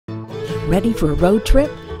Ready for a road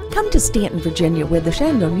trip? Come to Stanton, Virginia, where the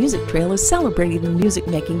Shenandoah Music Trail is celebrating the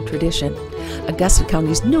music-making tradition. Augusta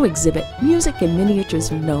County's new exhibit, Music and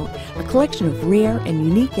Miniatures of Note, a collection of rare and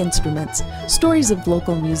unique instruments, stories of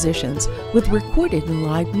local musicians, with recorded and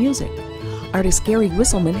live music. Artist Gary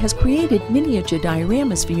Wisselman has created miniature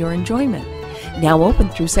dioramas for your enjoyment. Now open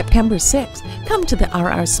through September 6th, come to the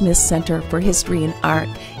R.R. Smith Center for History and Art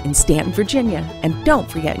in Stanton, Virginia, and don't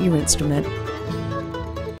forget your instrument.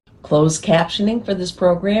 Closed captioning for this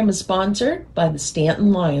program is sponsored by the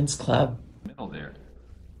Stanton Lions Club. Middle there.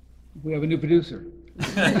 We have a new producer.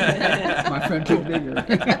 My friend Vigour.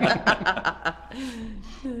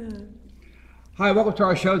 Hi, welcome to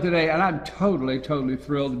our show today, and I'm totally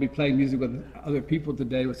thrilled to be playing music with other people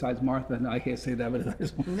today besides Martha. No, I can't say that, but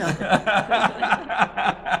there's one. No.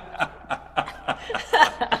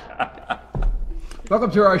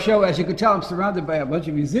 Welcome to our show. As you can tell, I'm surrounded by a bunch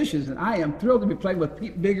of musicians, and I am thrilled to be playing with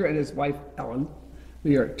Pete Vigour and his wife, Ellen.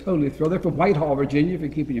 We are totally thrilled. They're from Whitehall, Virginia, if you're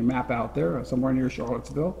keeping your map out there, or somewhere near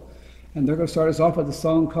Charlottesville. And they're going to start us off with a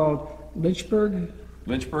song called Lynchburg Town.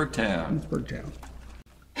 Lynchburg Town.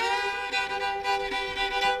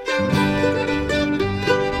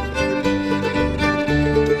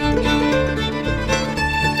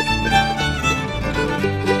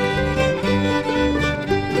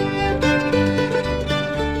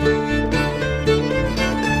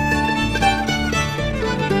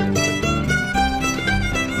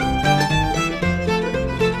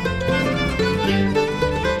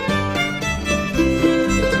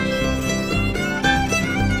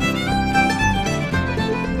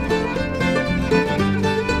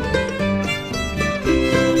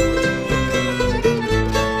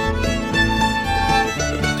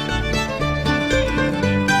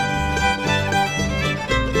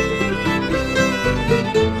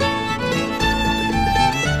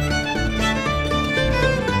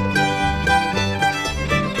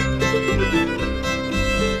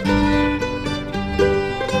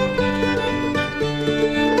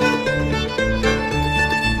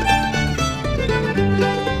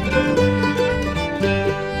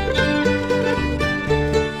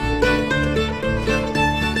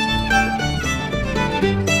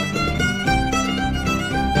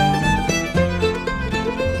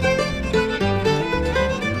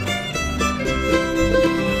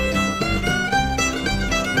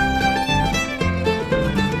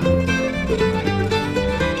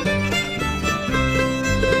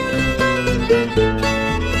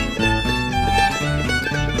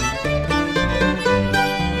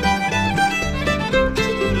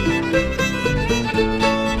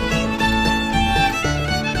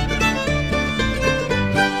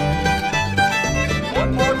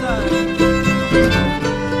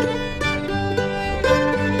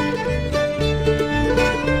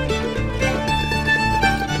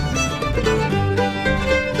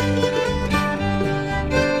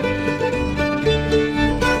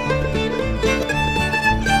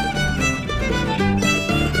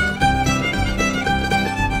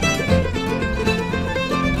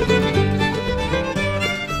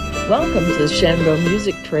 Welcome to the Shenandoah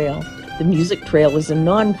Music Trail. The Music Trail is a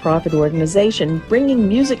non-profit organization bringing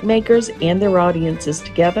music makers and their audiences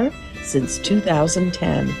together since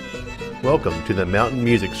 2010. Welcome to the Mountain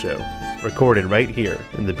Music Show, recorded right here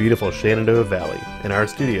in the beautiful Shenandoah Valley in our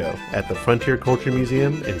studio at the Frontier Culture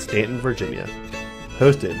Museum in Stanton, Virginia.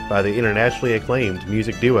 Hosted by the internationally acclaimed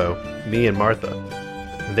music duo, Me and Martha.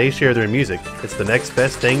 They share their music. It's the next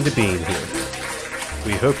best thing to being here.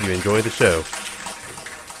 We hope you enjoy the show.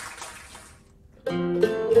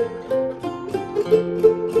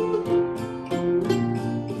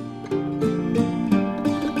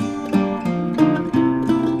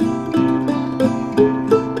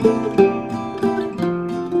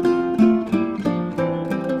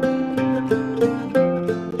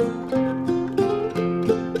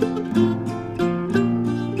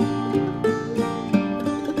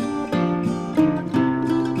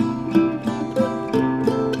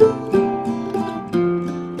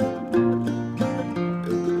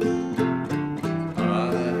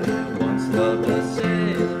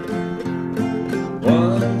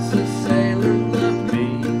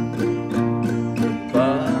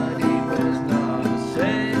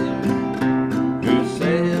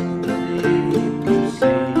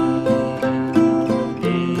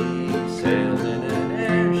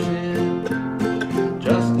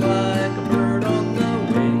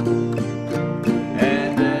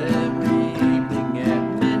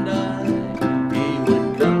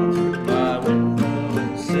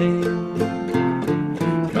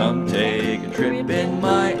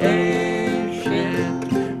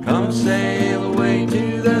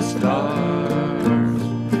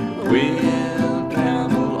 We'll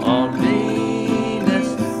travel on Venus,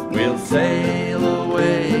 we'll sail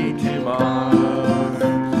away to Mars.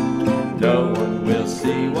 No one will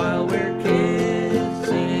see while we're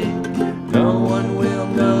kissing, no one will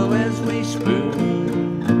know as we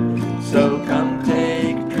spoon. So come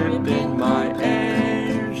take a trip in my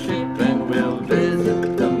airship and we'll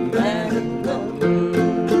visit the man in the moon.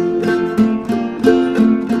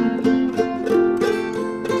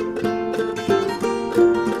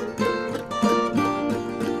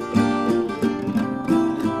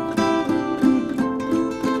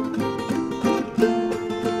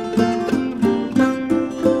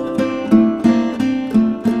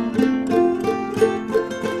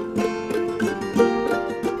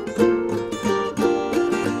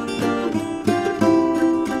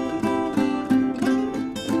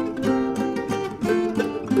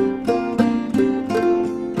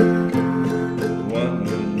 One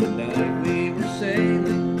night we were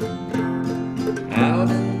sailing out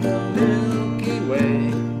in the Milky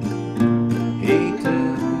Way. He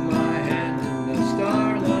took my hand in the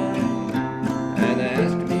starlight and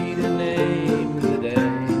asked me to name the day.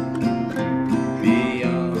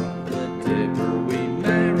 Beyond the tipper we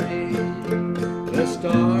married, the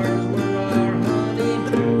stars were our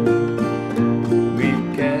honeymoon. We've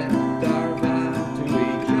kept our vow to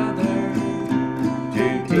each other to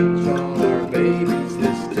teach all our babies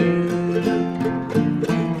this tune.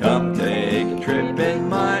 Come take a trip in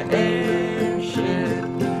my airship,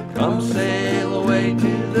 come sail away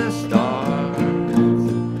to the stars.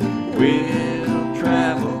 We'll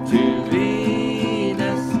travel to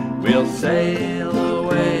Venus, we'll sail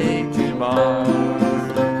away to Mars.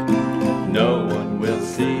 No one will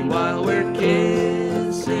see while we're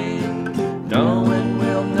kissing, no one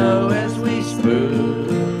will know as we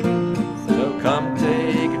spoon. So come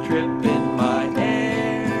take a trip in my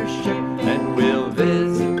airship and we'll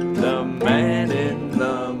visit the man in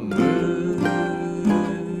the moon.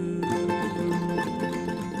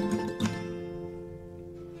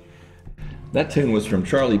 That tune was from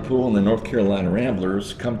Charlie Poole and the North Carolina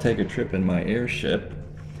Ramblers, Come Take a Trip in My Airship.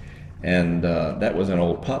 And that was an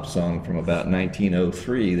old pop song from about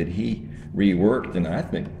 1903 that he reworked and I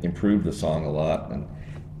think improved the song a lot. And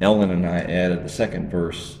Ellen and I added the second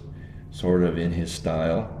verse sort of in his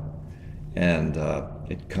style, and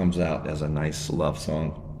it comes out as a nice love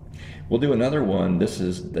song. We'll do another one. This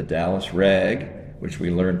is the Dallas Rag, which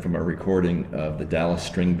we learned from a recording of the Dallas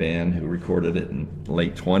String Band who recorded it in the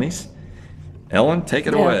late 20s. Ellen, take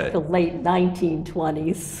it away. The late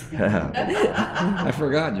 1920s. I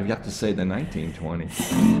forgot, you have to say the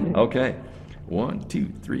 1920s. Okay, 1,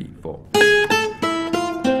 2, 3, 4.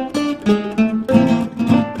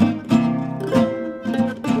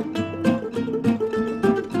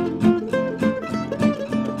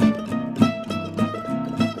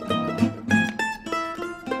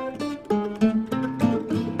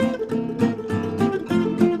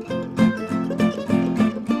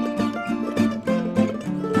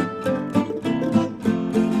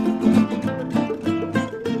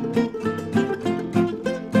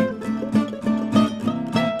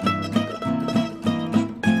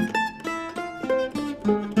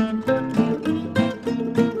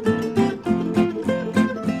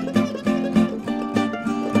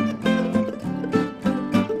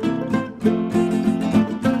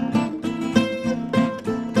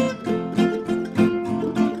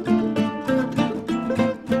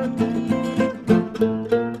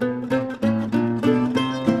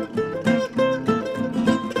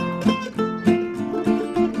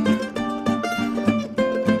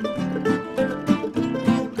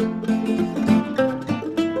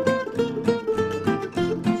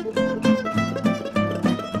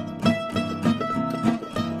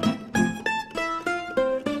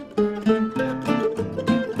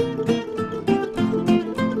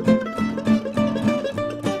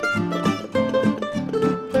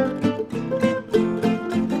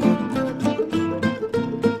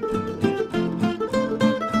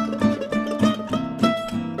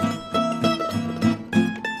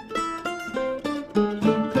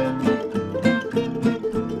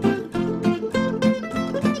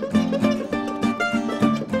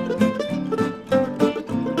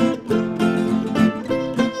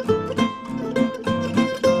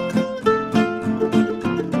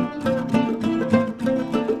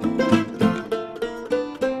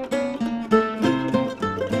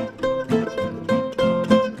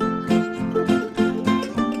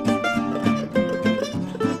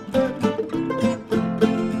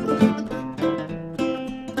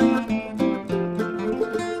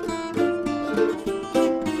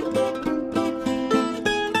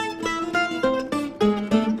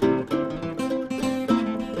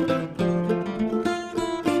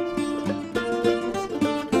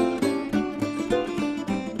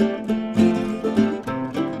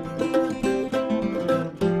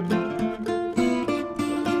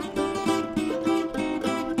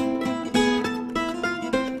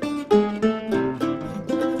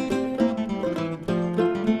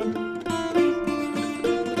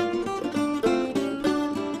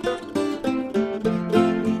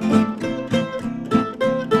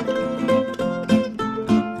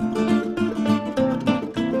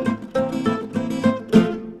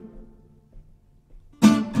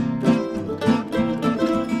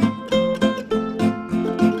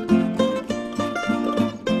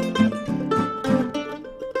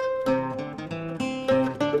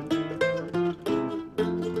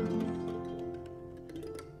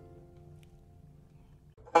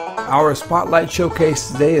 Our Spotlight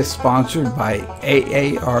Showcase today is sponsored by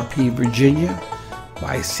AARP Virginia,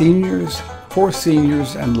 by seniors, for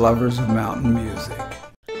seniors, and lovers of mountain music.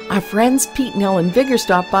 Our friends Pete and Ellen Vigour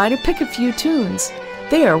stopped by to pick a few tunes.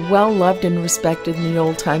 They are well loved and respected in the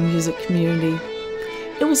old-time music community.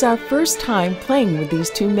 It was our first time playing with these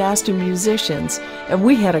two master musicians, and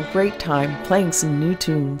we had a great time playing some new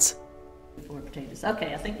tunes. Four potatoes.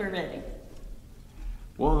 Okay, I think we're ready.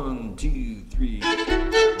 1, 2, 3. Yeah,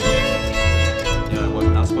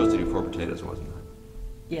 I was supposed to do 4 potatoes, wasn't I?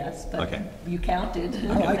 Yes, but Okay. you counted.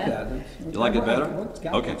 I like that. You like it better?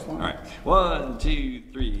 Okay, all right. 1, 2,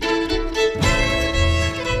 3.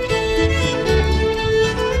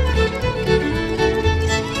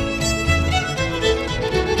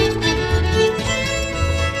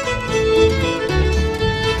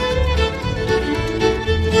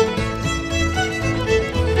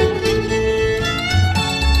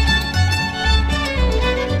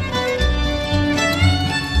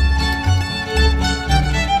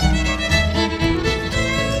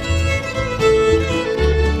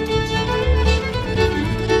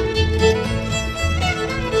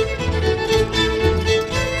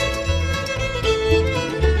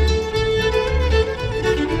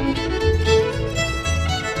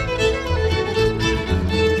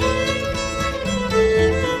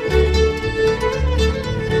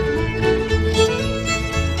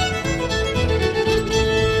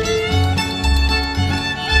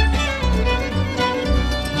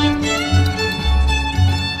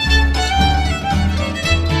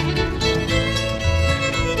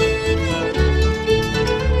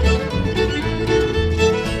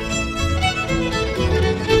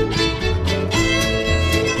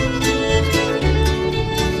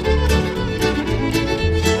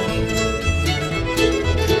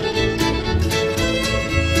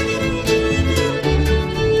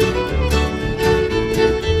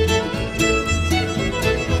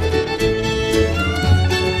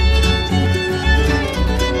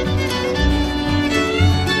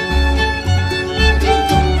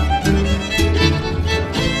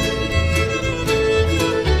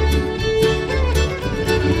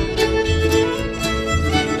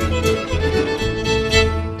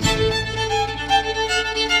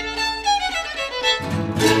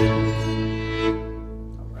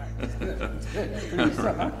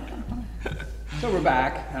 So we're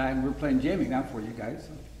back, and we're playing jamming now for you guys.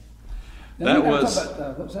 That was,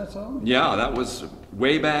 what was that song? yeah, that was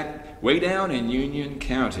way down in Union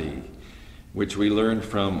County, which we learned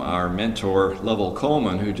from our mentor, Lovell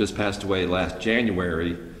Coleman, who just passed away last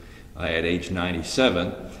January at age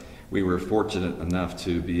 97. We were fortunate enough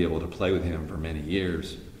to be able to play with him for many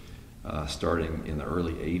years, starting in the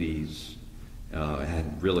early 80s.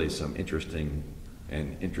 Had really some interesting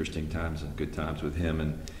times and good times with him,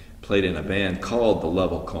 and played in a band called the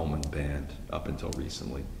Lovell Coleman Band up until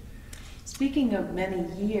recently. Speaking of many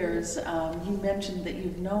years, you mentioned that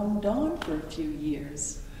you've known Don for a few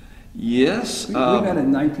years. Yes. We met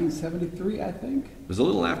in 1973, I think. It was a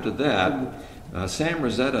little after that. Sam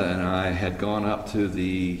Rosetta and I had gone up to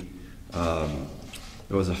there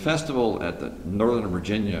was a festival at the Northern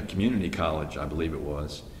Virginia Community College, I believe it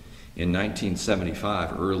was, in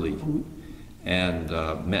 1975, early, and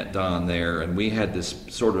met Don there, and we had this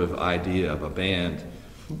sort of idea of a band,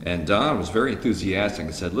 and Don was very enthusiastic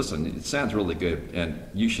and said, listen, it sounds really good, and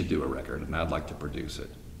you should do a record, and I'd like to produce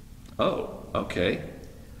it. Oh, okay.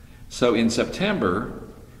 So in September,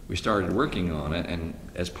 we started working on it, and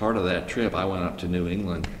as part of that trip, I went up to New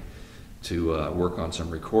England to work on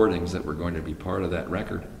some recordings that were going to be part of that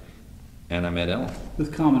record, and I met Ellen.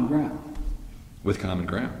 With Common Ground. With Common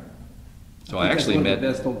Ground. So I think actually that's one met... of the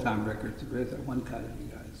best old-time records. There is that one cut of you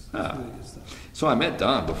guys. That's really good stuff. So I met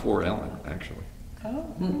Don before Ellen, actually. Oh.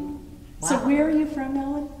 So Wow. where are you from,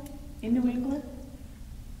 Ellen? In New England?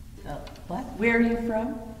 What? Where are you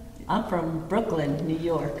from? I'm from Brooklyn, New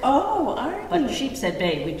York. Oh, are But you? Sheepshead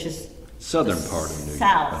Bay, which is Southern the part of New York.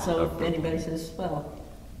 South. So of if Brooklyn. anybody says, well,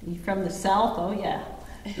 you from the South? Oh, yeah.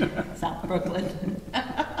 South Brooklyn.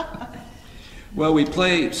 Well, we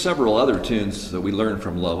play several other tunes that we learned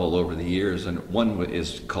from Lovell over the years, and one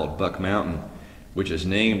is called Buck Mountain, which is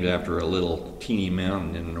named after a little teeny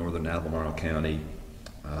mountain in northern Albemarle County,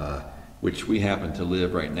 which we happened to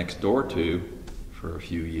live right next door to for a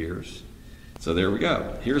few years. So there we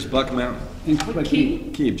go. Here's Buck Mountain, In Key.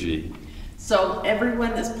 key of G. So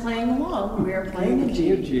everyone that's playing along, we are playing in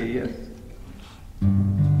G. G, yes.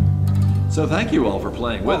 So thank you all for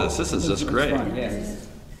playing with us. This is just It's great. fun, yes.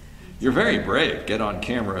 You're very brave. Get on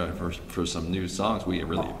camera for some new songs. We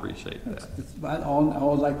really appreciate that. I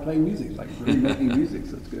always like playing music, like really making music,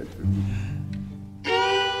 so it's good.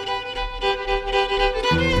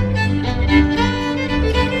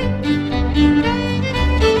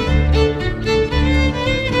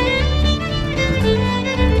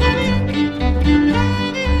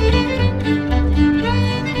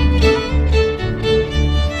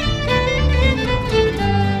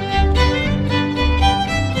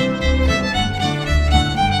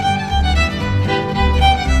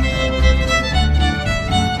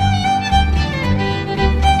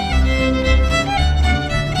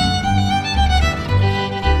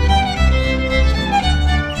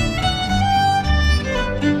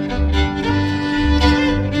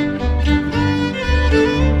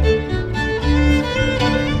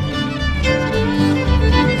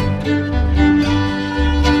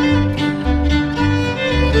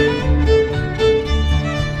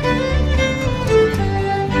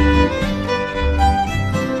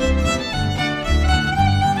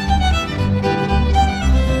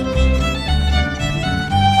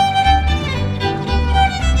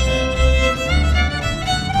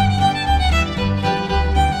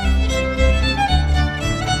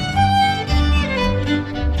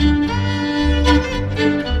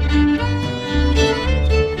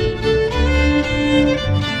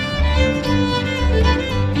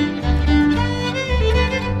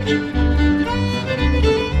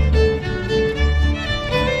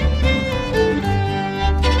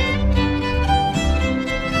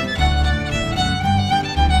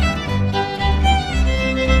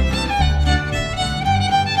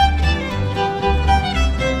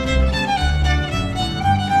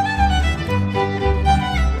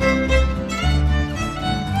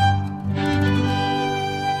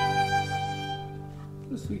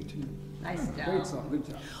 Great song, good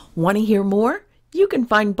job. Want to hear more? You can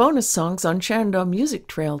find bonus songs on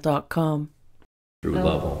ShenandoahMusicTrail.com. Through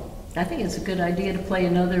Lovell. I think it's a good idea to play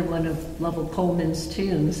another one of Lovell Coleman's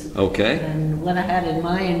tunes. Okay. And what I had in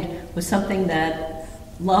mind was something that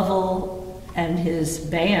Lovell and his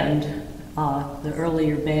band, the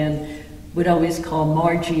earlier band, would always call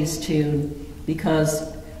Margie's tune,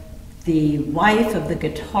 because the wife of the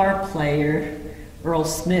guitar player, Earl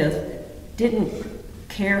Smith, didn't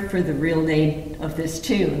care for the real name of this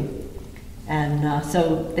tune. And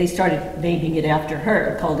so they started naming it after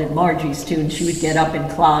her, called it Margie's tune. She would get up and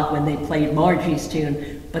clog when they played Margie's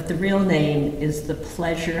tune, but the real name is the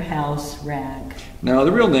Pleasure House Rag. No,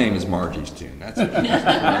 the real name is Margie's tune. That's it.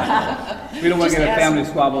 We don't want to Just get a ask- family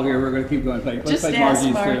squabble here. We're going to keep going. Let's Just play ask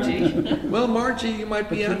Margie's tune. Margie. Well, Margie, you might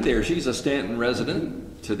be out there. She's a Stanton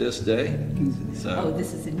resident to this day. Oh, So,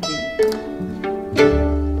 this is indeed.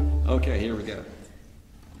 okay, here we go.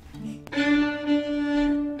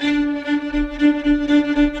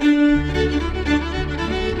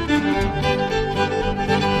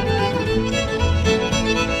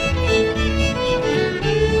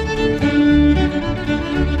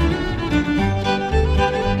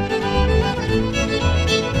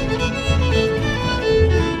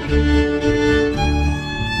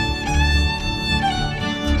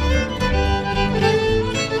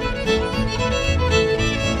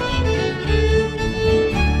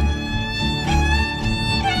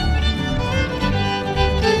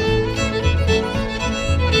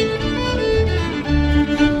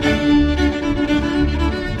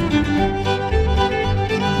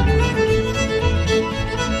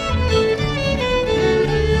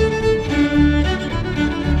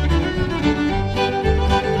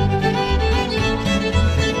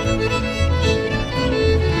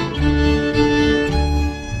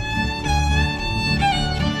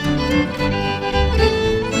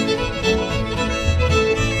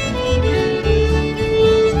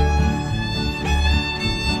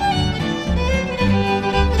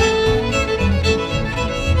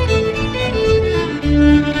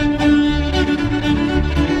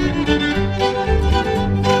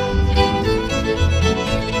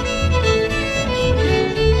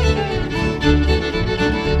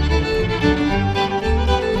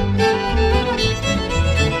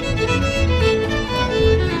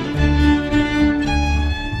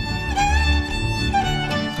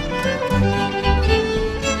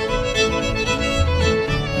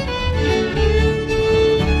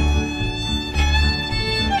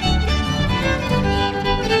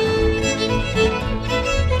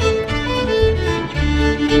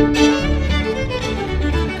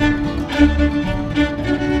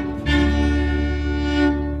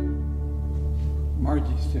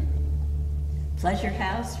 Margie's tune. Pleasure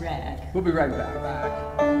House Rag. We'll be right back.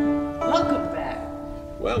 Welcome back.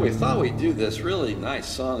 Well, we thought we'd do this really nice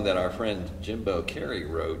song that our friend Jimbo Carey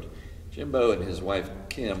wrote. Jimbo and his wife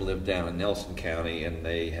Kim live down in Nelson County, and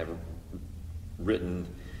they have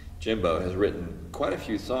Jimbo has written quite a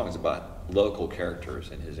few songs about local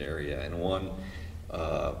characters in his area, and one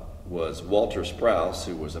was Walter Sprouse,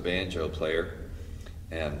 who was a banjo player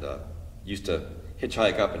and used to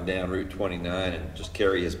hitchhike up and down Route 29 and just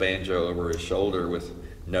carry his banjo over his shoulder with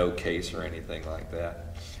no case or anything like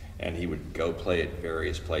that. And he would go play at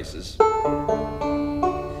various places.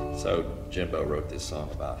 So Jimbo wrote this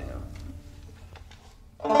song about him.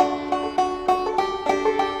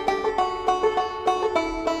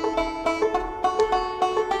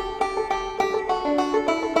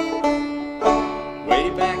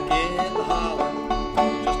 Way back in the holler,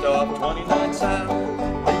 just off 29 South,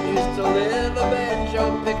 there used to live a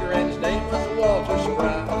banjo picker, and his name was Walter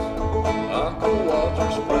Sprouse. Uncle Walter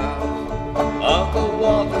Sprouse, Uncle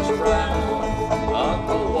Walter Sprouse,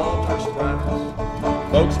 Uncle Walter Sprouse.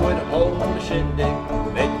 Folks would hold a shindig,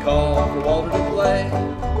 they'd call for Walter to play.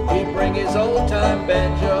 He'd bring his old-time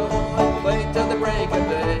banjo and play till the break of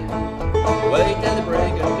day. Play till the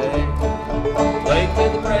break of day. Play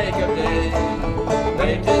till the break of day.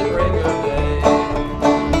 Play till the break of day.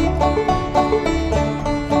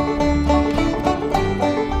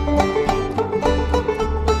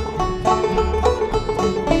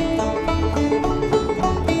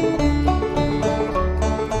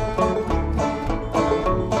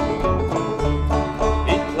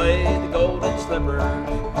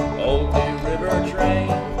 Old New River train,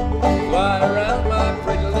 fly around my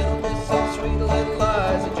pretty little miss and sweet little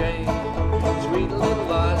Liza Jane, sweet little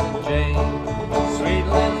Liza Jane, sweet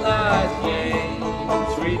little Liza Jane,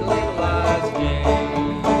 sweet little Liza Jane.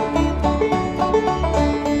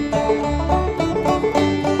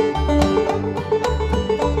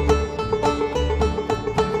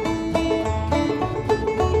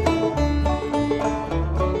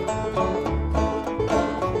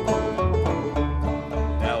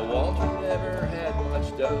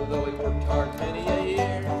 Though he worked hard many a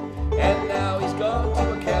year, and now he's gone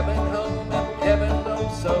to a cabin home up in heaven, oh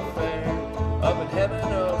so fair, up in heaven,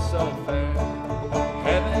 oh so fair,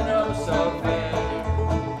 heaven, oh so fair,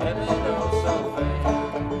 heaven, oh so fair.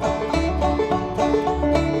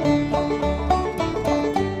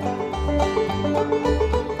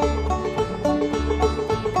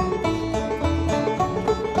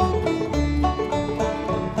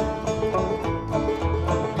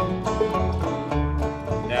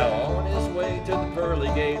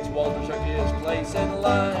 Gates, Walter took his place in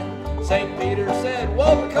line. St. Peter said,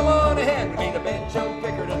 Walter, come on ahead. We need a banjo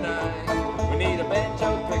picker tonight. We need a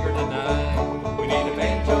banjo picker tonight. We need a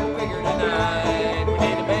banjo picker tonight. We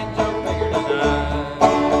need a banjo picker tonight.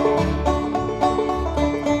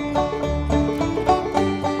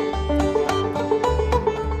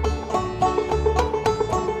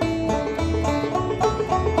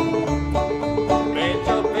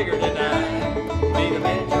 Banjo picker tonight. Need a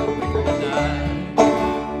banjo picker tonight.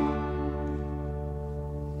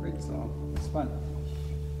 Fun.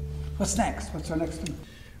 What's next? What's our next one?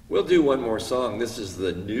 We'll do one more song. This is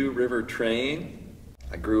the New River Train.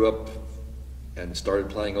 I grew up and started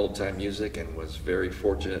playing old-time music and was very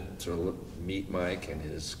fortunate to meet Mike and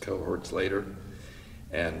his cohorts later.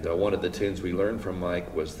 And one of the tunes we learned from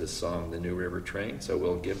Mike was this song, The New River Train, so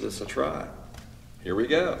we'll give this a try. Here we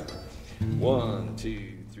go. 1,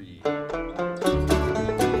 2, 3.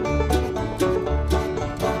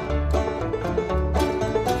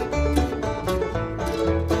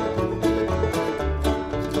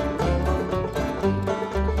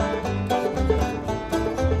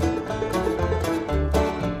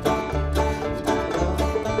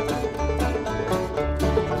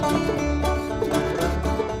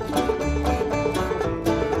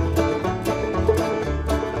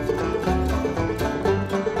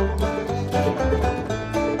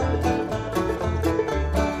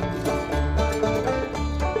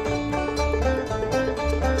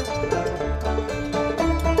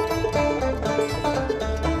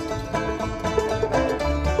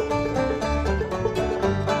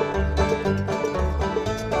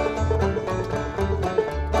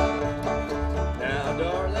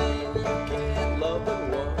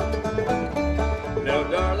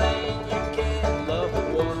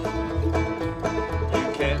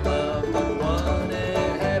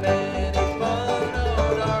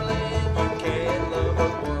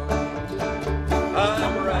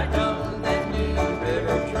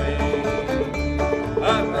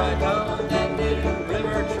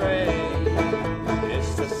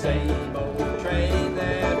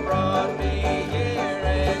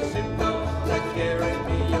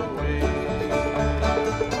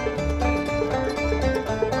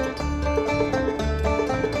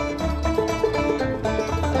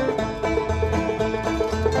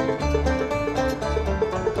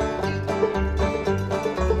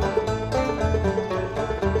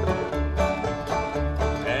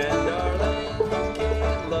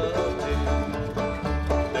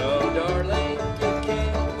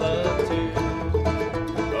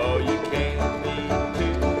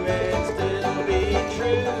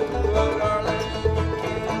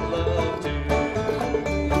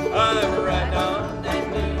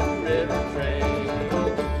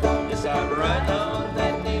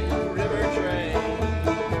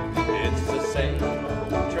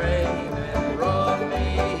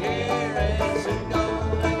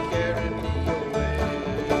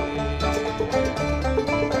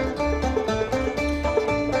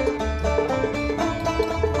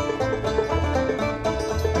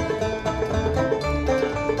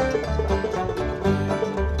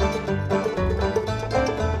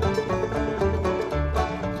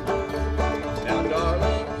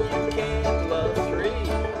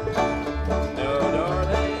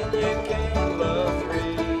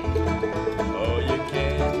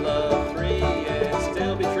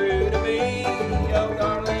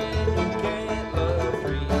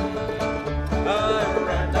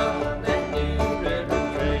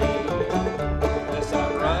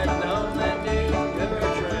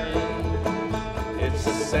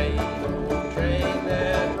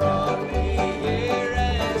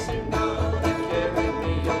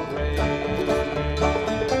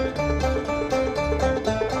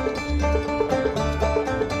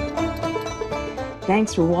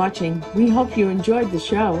 Thanks for watching. We hope you enjoyed the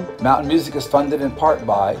show. Mountain Music is funded in part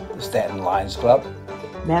by the Stanton Lions Club,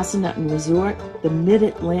 Massanutten Resort, the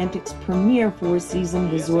Mid-Atlantic's premier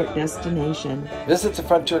four-season resort destination. Visit the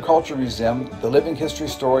Frontier Culture Museum, the living history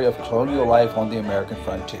story of colonial life on the American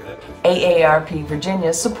frontier. AARP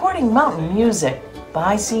Virginia, supporting mountain music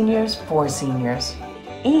by seniors for seniors.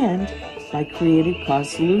 And by Creative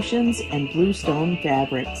Cause Solutions and Bluestone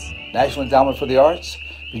Fabrics. National Endowment for the Arts,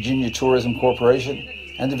 Virginia Tourism Corporation,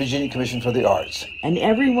 and the Virginia Commission for the Arts. And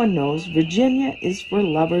everyone knows Virginia is for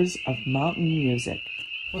lovers of mountain music.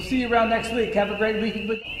 We'll see you around next week. Have a great week.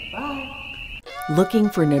 Bye. Looking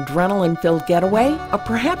for an adrenaline-filled getaway? Or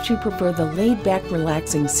perhaps you prefer the laid-back,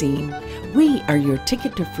 relaxing scene? We are your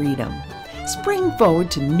ticket to freedom. Spring forward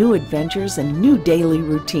to new adventures and new daily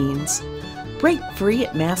routines. Break free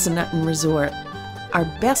at Massanutten Resort. Our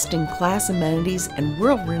best-in-class amenities and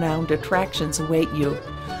world-renowned attractions await you.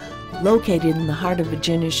 Located in the heart of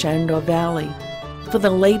Virginia's Shenandoah Valley. For the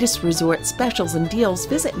latest resort specials and deals,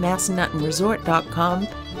 visit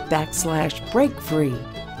massanuttenresort.com/breakfree.